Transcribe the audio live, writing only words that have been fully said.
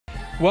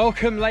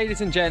Welcome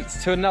ladies and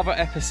gents to another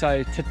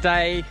episode.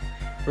 Today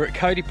we're at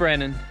Coed Y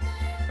Brenin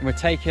and we're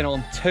taking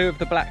on two of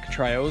the black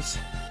trails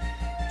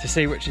to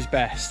see which is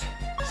best.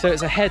 So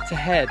it's a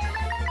head-to-head.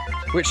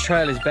 Which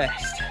trail is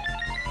best?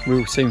 We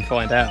will soon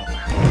find out.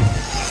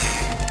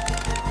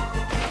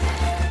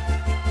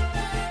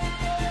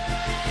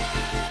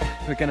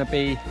 We're going to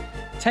be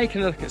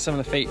taking a look at some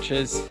of the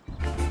features,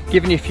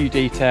 giving you a few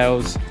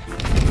details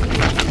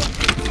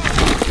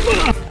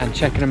and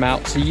checking them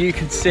out so you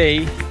can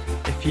see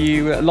if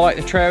you like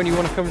the trail and you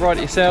want to come ride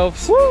it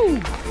yourselves. Woo!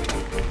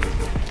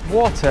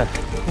 What a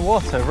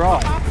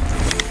ride.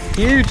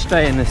 Huge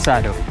day in the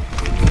saddle.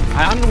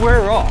 And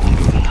we're off.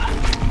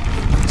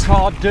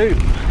 Tarw.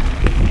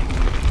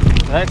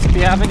 Let's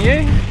be having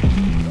you.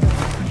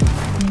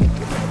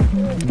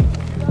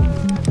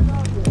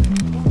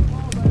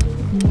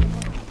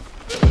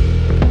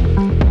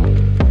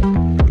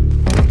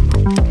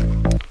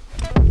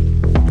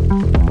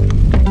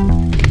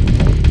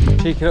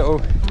 Cheeky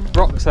little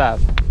rock slab.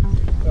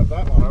 Have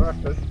that one, I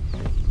reckon.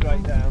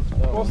 Straight down.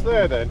 What's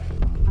there then?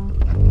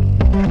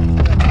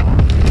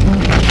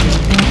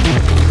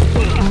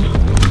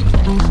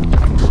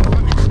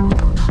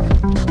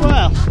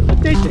 Well, I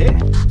did it.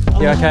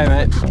 You okay,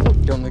 mate?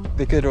 You want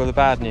the good or the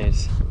bad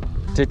news?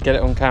 Did get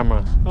it on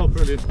camera. Oh,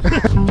 brilliant.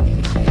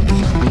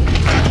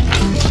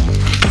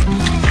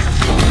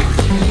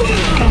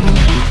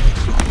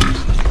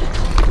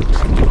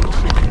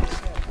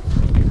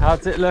 How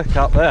does it look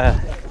up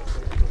there?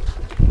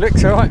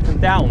 Looks alright from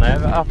down there,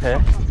 but up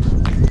here.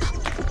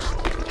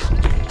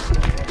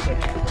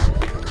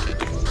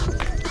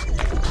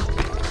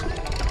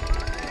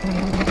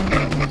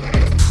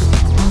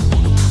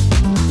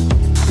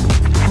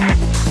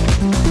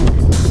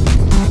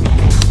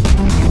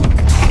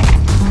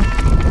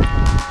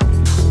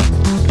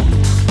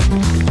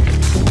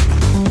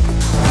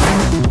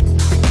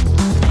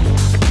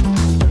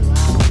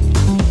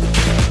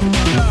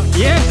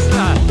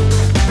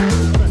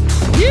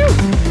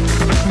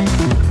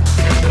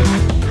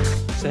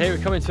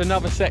 Coming to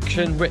another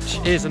section which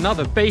is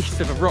another beast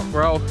of a rock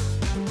roll,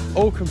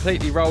 all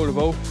completely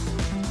rollable.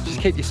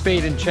 Just keep your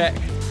speed in check,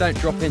 don't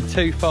drop in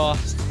too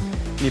fast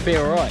and you'll be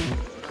alright.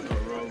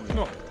 It's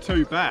not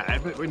too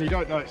bad, but when you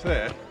don't know it's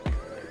there.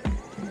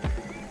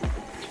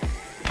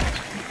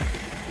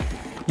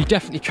 You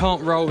definitely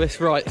can't roll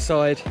this right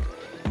side,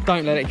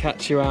 don't let it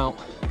catch you out.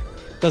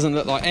 Doesn't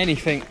look like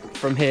anything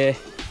from here,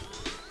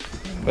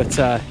 but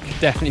could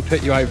definitely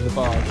put you over the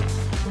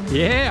bars.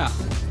 Yeah!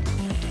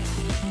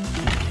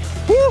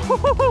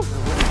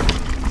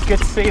 It's good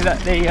to see that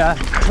the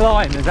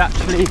climb is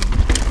actually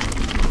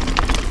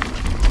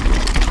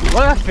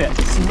worth it.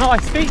 Some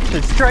nice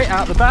features straight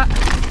out the back.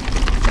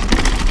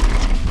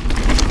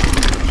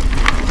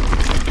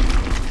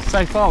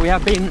 So far we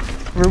have been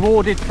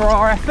rewarded for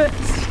our efforts.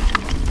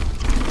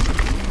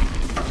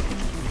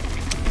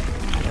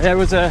 There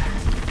was a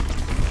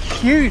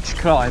huge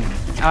climb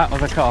out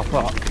of the car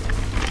park.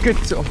 Good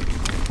sort of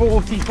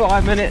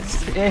 45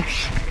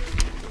 minutes-ish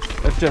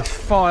of just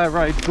fire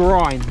road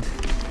grind.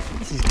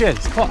 This is good.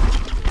 It's quite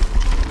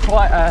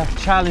a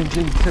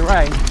challenging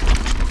terrain.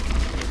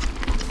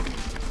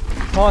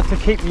 Hard to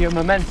keep your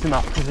momentum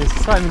up because there's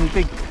so many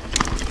big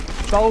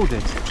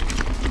boulders.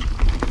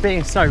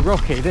 Being so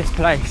rocky, this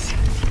place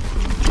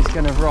is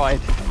going to ride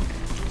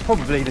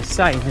probably the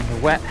same in the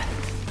wet.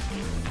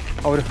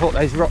 I would have thought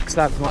those rock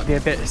slabs might be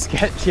a bit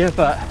sketchier,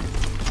 but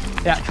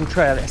the actual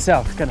trail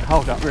itself is going to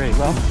hold up really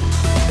well.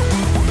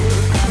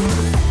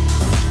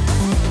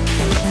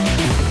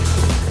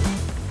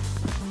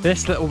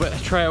 This little bit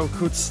of trail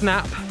called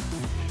Snap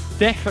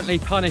definitely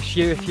punish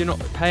you if you're not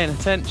paying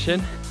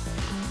attention.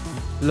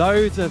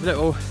 Loads of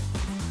little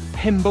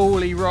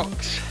pinball-y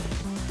rocks,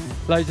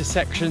 loads of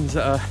sections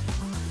that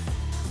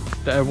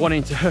are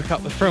wanting to hook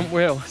up the front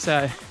wheel,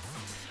 so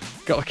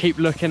got to keep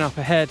looking up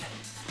ahead,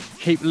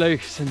 keep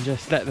loose and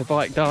just let the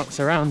bike dance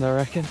around, I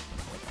reckon.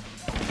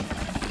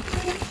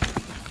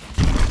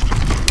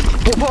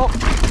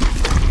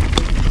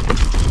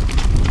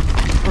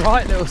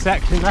 Right little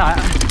section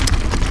that.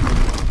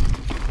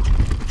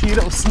 Few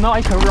little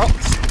sniper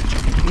rocks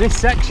in this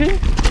section.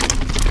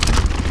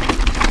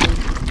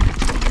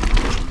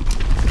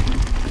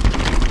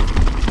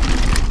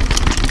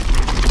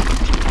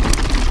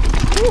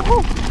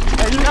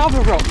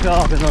 Another rock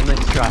garden on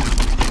this track.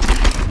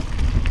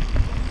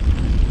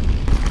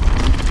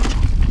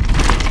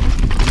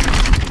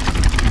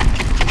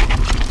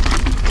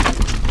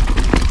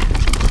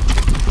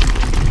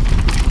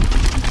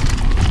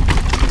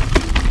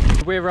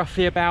 We're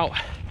roughly about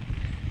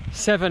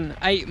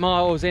 7-8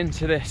 miles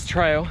into this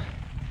trail.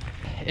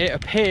 It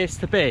appears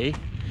to be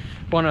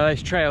one of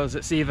those trails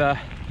that's either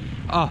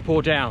up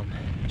or down,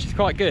 which is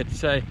quite good.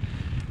 So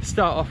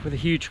start off with a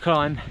huge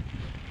climb,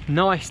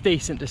 nice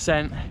decent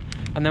descent,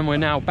 and then we're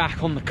now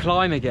back on the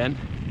climb again.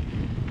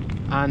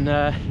 And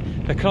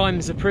the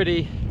climbs are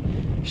pretty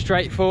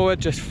straightforward,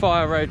 just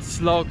fire road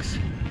slogs,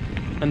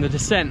 and the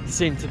descents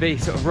seem to be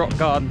sort of rock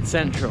garden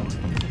central.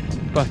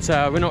 But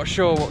we're not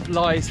sure what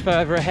lies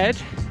further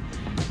ahead.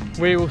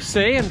 we will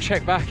see and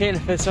check back in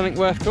if there's something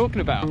worth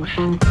talking about.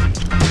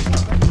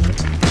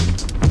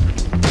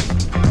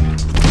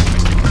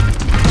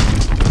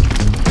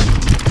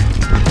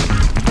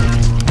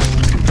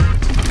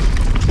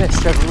 This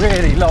is a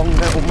really long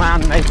little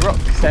man-made rock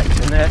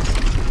section there.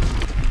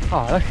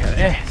 Oh, look at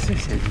this,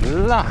 this is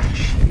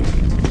lush.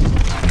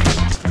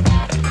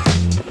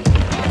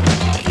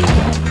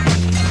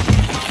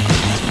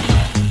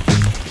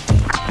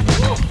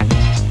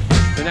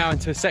 We're now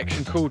into a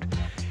section called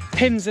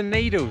Pins and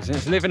Needles, and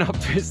it's living up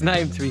to its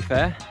name, to be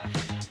fair.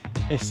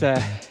 It's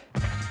a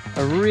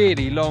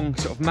really long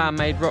sort of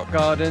man-made rock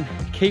garden,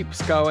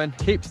 keeps going,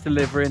 keeps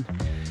delivering,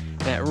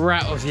 and it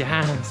rattles your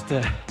hands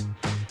to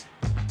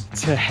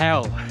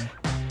hell,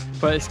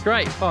 but it's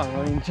great fun.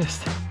 I mean,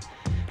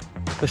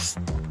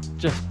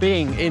 just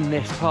being in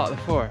this part of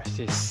the forest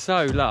is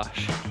so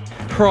lush.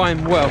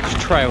 Prime Welsh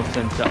trail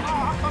centre.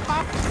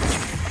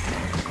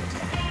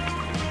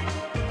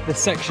 This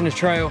section of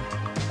trail,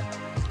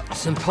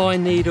 some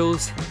pine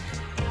needles,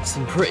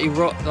 some pretty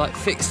rock, like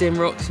fixed in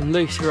rocks, some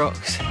loose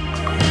rocks.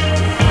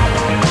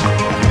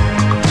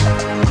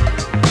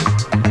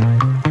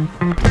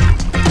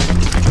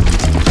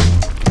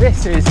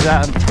 This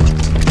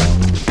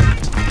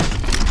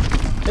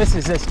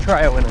is this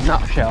trail in a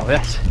nutshell,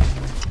 this.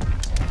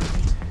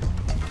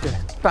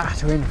 Just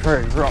battering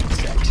through rock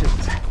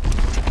sections.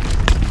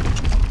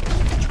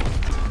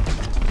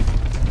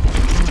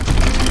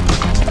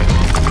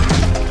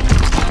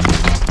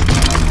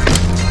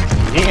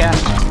 Yeah.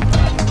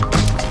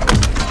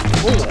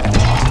 Ooh.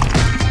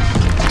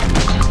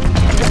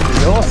 This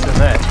is awesome,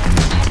 this.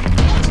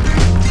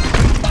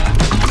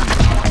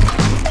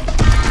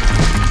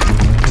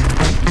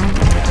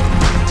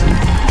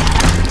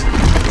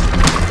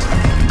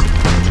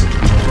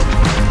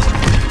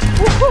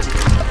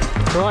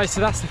 Right,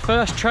 so that's the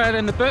first trail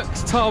in the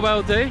books,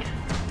 Tarw do.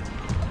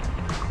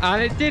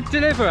 And it did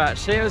deliver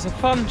actually, it was a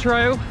fun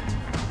trail.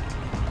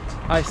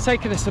 It's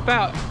taken us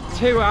about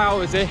 2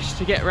 hours-ish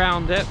to get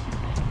around it.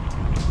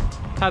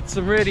 Had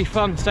some really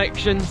fun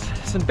sections,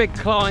 some big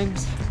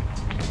climbs,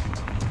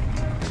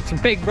 some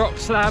big rock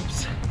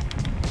slabs.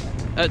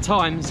 At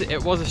times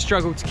it was a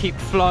struggle to keep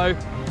flow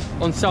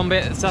on some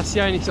bits, that's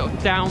the only sort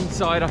of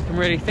downside I can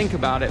really think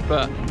about it,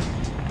 but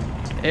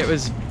it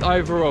was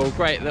overall a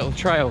great little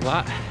trail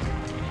that.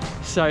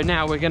 So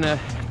now we're gonna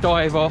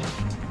dive off,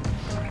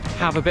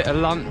 have a bit of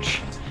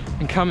lunch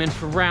and come in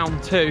for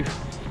round 2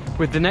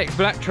 with the next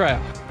black trail.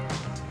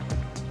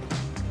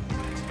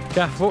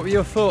 Gaff, what were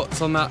your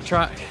thoughts on that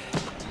track?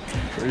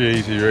 Pretty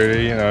easy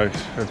really, you know.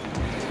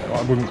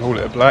 I wouldn't call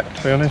it a black,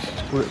 to be honest,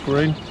 call it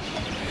green.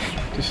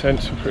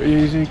 Descents were pretty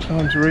easy,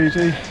 climbs were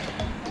easy.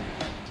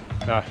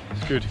 No,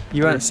 it's good.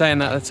 You weren't saying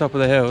that at the top of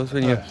the hills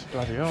when you're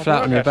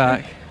flat on your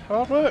back.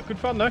 Hard work, good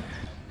fun though.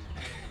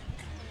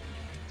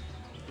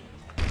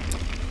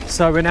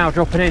 So we're now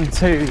dropping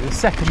into the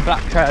second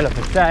black trail of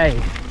the day,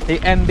 the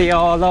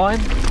MBR line,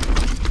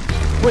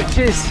 which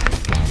is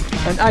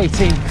an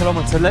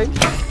 18-kilometre loop,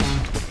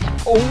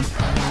 all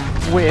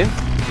with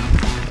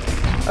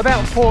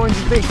about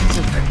 400 metres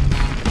of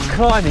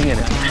climbing in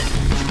it.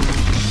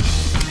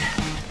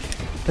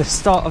 The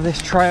start of this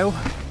trail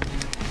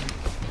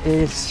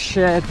is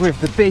shared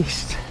with the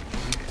Beast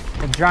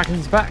and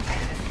Dragon's Back,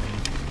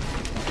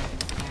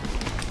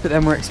 but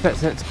then we're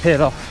expecting it to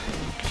peel off.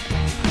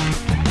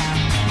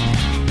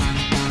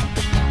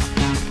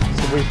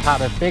 We've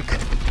had a big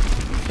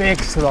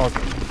slog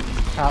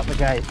out the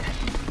gate.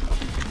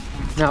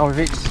 Now we've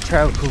reached a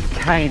trail called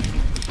Coed,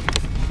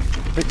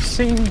 which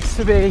seems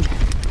to be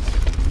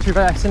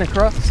traversing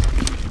across.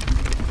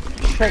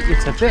 Shake you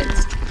to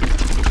bits.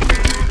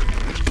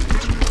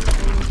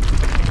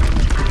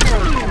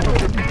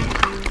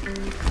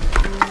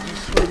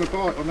 Swim a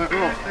bite on that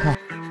rock.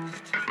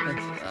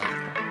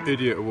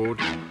 Idiot award.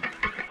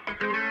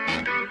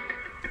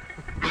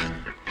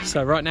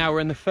 So right now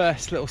we're in the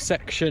first little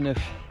section of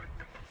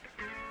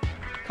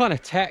kind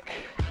of tech,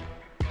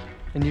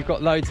 and you've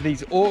got loads of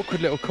these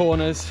awkward little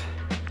corners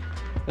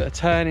that are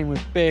turning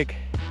with big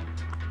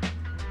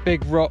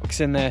rocks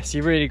in there, so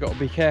you really got to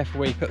be careful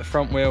where you put the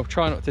front wheel.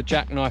 Try not to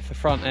jackknife the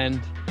front end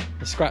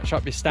and scratch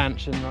up your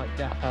stanchion like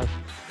Gaff has.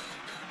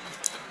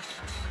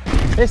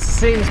 This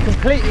seems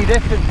completely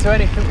different to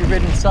anything we've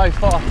ridden so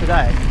far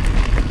today.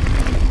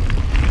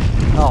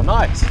 Oh,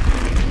 nice.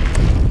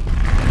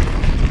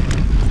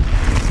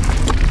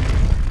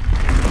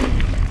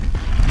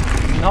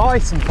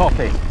 Nice and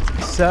poppy.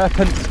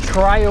 Serpent's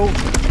Trail.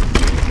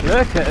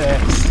 Look at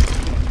this.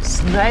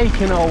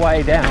 Snaking our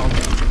way down.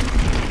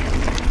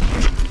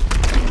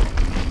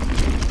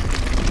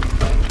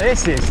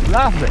 This is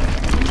lovely.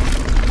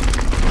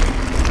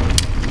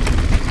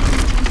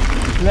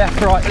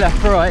 Left, right,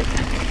 left, right.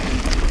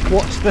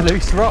 Watch the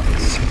loose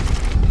rocks.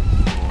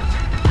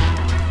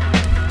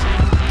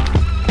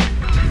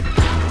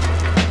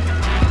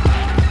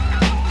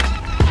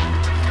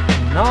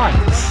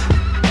 Nice.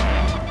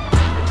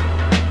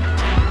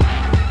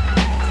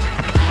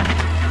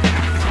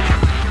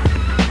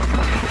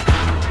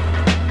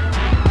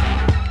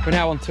 We're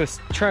now onto a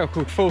trail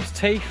called False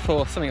Teeth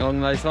or something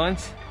along those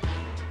lines.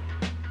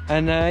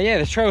 And yeah,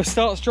 the trail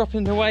starts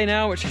dropping away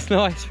now, which is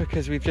nice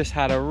because we've just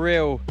had a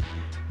real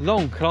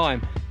long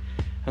climb.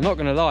 I'm not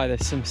gonna lie,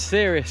 there's some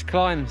serious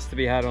climbs to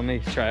be had on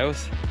these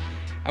trails,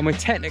 and we're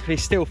technically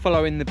still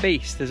following the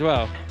beast as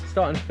well.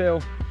 Starting to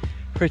feel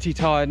pretty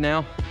tired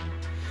now.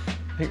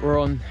 I think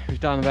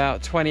we've done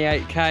about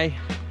 28k.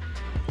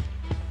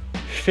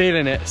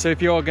 Feeling it. So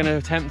if you're going to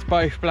attempt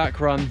both black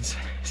runs,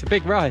 it's a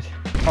big ride.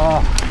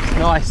 Oh, it's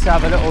nice to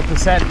have a little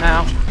descent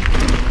now.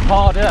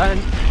 Hard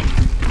earned.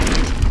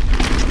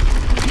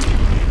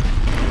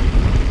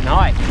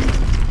 Nice.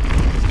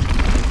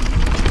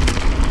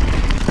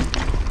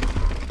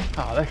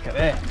 Oh, look at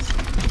this.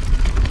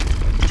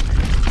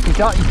 You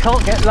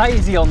can't get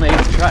lazy on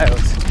these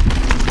trails.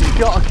 You've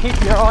got to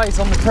keep your eyes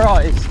on the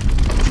prize.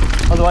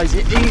 Otherwise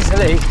you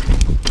easily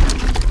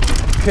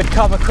could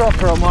come a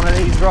cropper on one of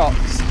these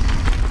rocks.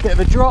 Bit of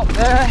a drop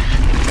there.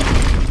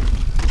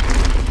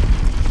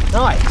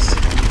 Nice.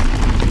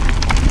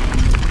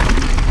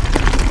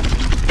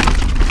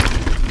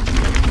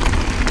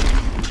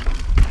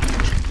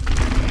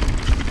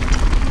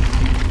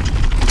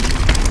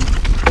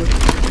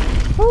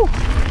 Whew.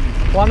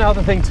 One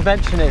other thing to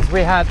mention is we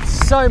had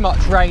so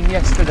much rain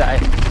yesterday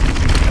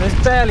and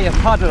there's barely a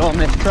puddle on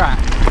this track.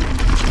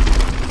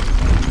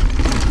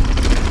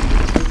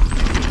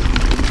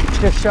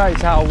 Just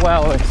shows how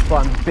well this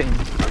one's been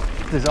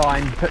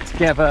designed, put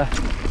together.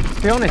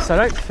 To be honest, I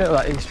don't feel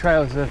like these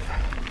trails have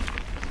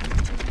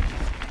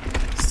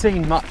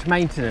seen much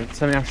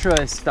maintenance. I mean, I'm sure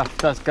this stuff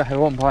does go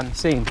on behind the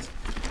scenes,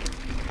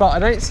 but I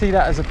don't see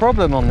that as a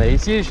problem on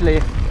these. Usually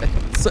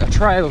if a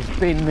trail's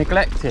been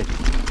neglected,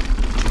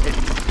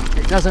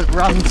 it doesn't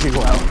run too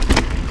well,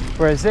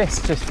 whereas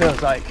this just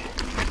feels like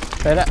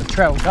they let the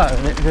trail go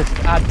and it just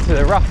adds to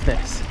the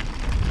roughness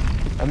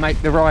and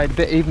make the ride a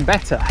bit even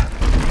better.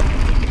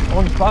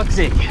 On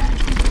Bugsy,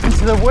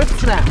 into the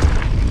woods now.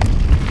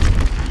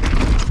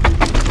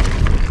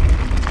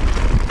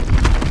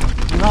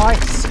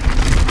 Nice.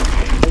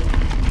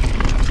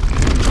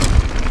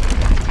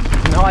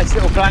 Nice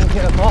little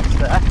blanket of moss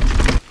there.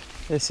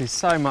 This is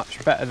so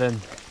much better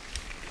than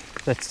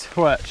the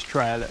Twerch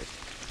trail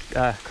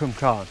at Coed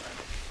Y.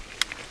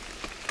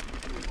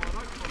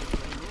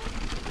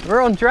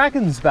 We're on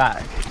Dragon's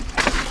Back.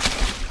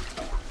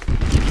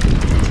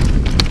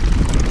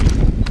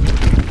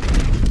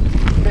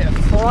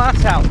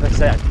 Flat out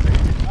descent.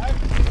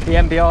 The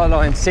MBR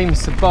line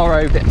seems to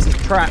borrow bits of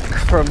track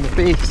from the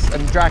beast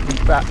and Dragon's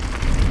Back.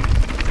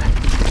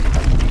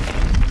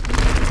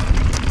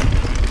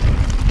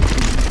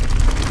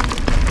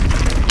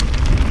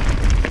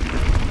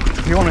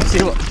 If you want to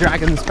see what the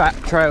Dragon's Back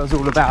trail is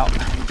all about,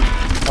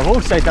 I've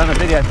also done a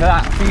video for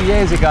that a few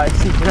years ago,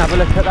 so you can have a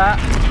look at that.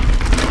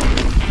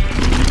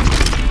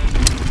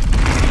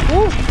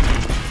 Woo.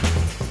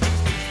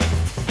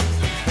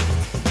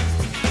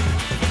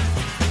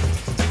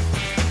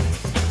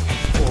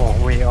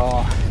 We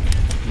are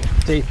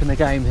deep in the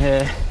game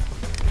here.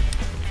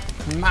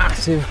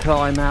 Massive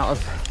climb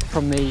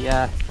from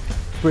the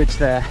bridge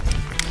there.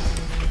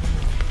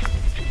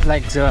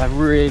 Legs are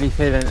really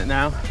feeling it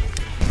now.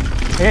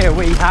 Here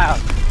we have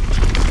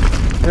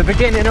the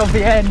beginning of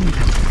the end,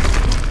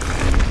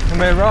 and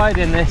we're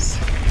riding this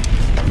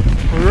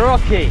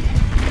rocky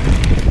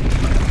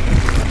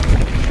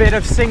bit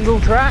of single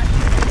track.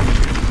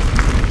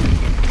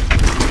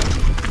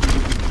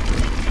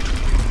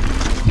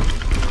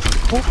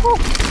 Ooh,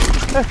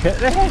 look at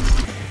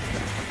this.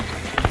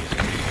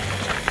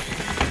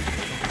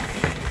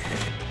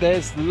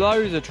 There's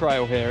loads of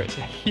trail here. It's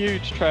a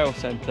huge trail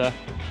centre.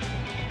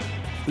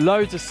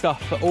 Loads of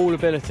stuff for all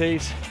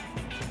abilities.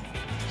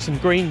 Some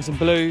greens and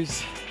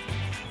blues.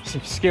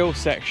 Some skill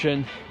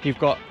section. You've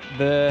got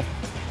I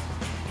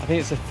think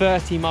it's a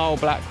 30-mile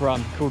black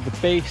run called the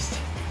Beast,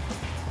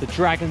 the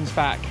Dragon's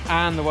Back,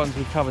 and the ones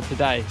we've covered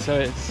today. So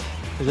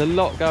there's a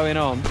lot going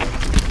on.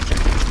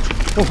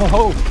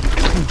 Whoa.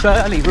 Some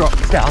burly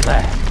rocks down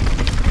there.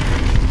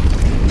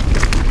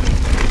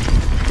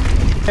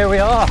 Here we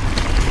are.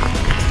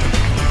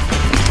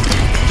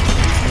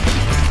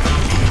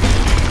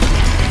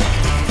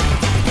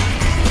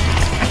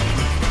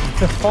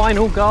 The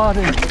final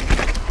garden,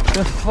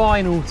 the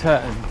final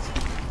turns,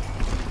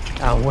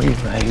 and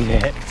we've made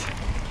it.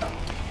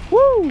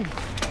 Woo!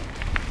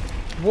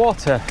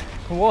 What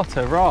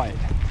a ride.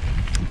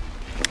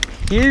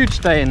 Huge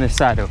day in the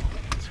saddle.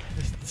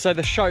 So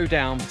the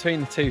showdown between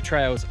the two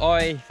trails,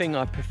 I think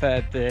I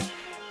preferred the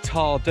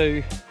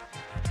Tarw,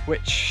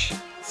 which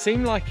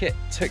seemed like it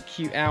took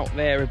you out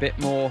there a bit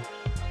more.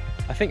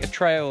 I think the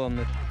trail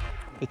on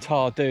the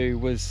Tarw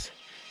was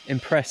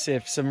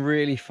impressive, some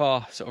really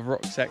fast sort of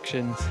rock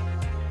sections,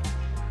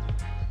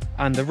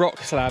 and the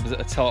rock slabs at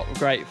the top were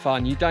great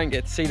fun. You don't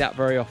get to see that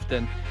very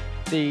often.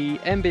 The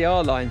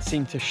MBR line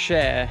seemed to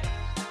share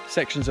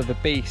sections of the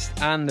Beast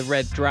and the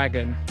Red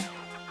Dragon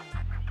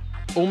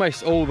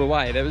almost all the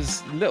way. There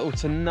was little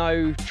to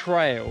no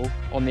trail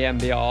on the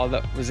MBR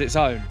that was its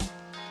own,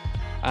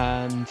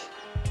 and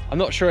I'm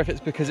not sure if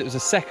it's because it was a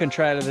second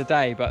trail of the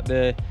day, but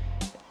the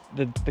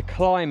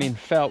climbing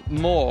felt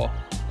more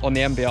on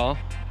the MBR.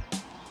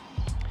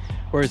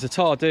 whereas the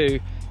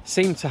Tarw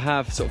seemed to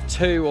have sort of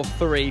 2 or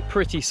 3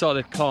 pretty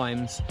solid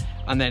climbs,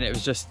 and then it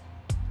was just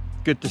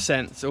good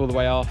descents all the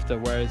way after,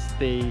 whereas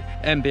the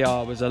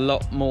MBR was a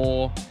lot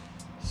more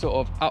sort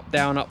of up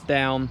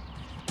down,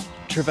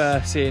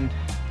 traversing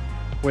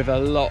with a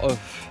lot of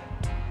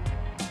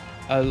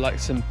like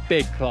some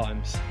big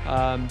climbs.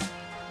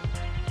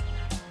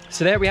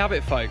 So there we have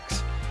it,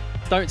 folks.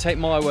 Don't take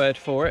my word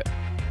for it.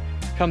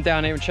 Come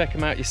down here and check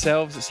them out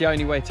yourselves. It's the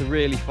only way to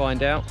really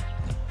find out.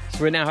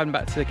 So we're now heading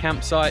back to the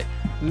campsite.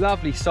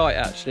 Lovely site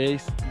actually,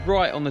 it's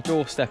right on the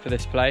doorstep of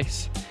this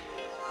place.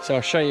 So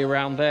I'll show you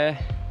around there.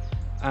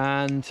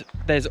 And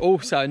there's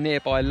also a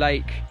nearby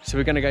lake, so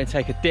we're going to go and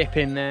take a dip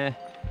in there.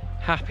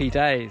 Happy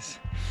days.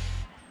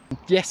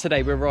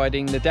 Yesterday we were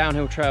riding the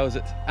downhill trails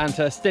at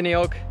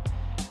Anterstiniog,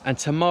 and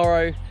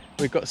tomorrow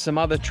we've got some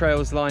other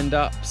trails lined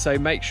up, so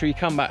make sure you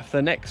come back for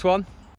the next one.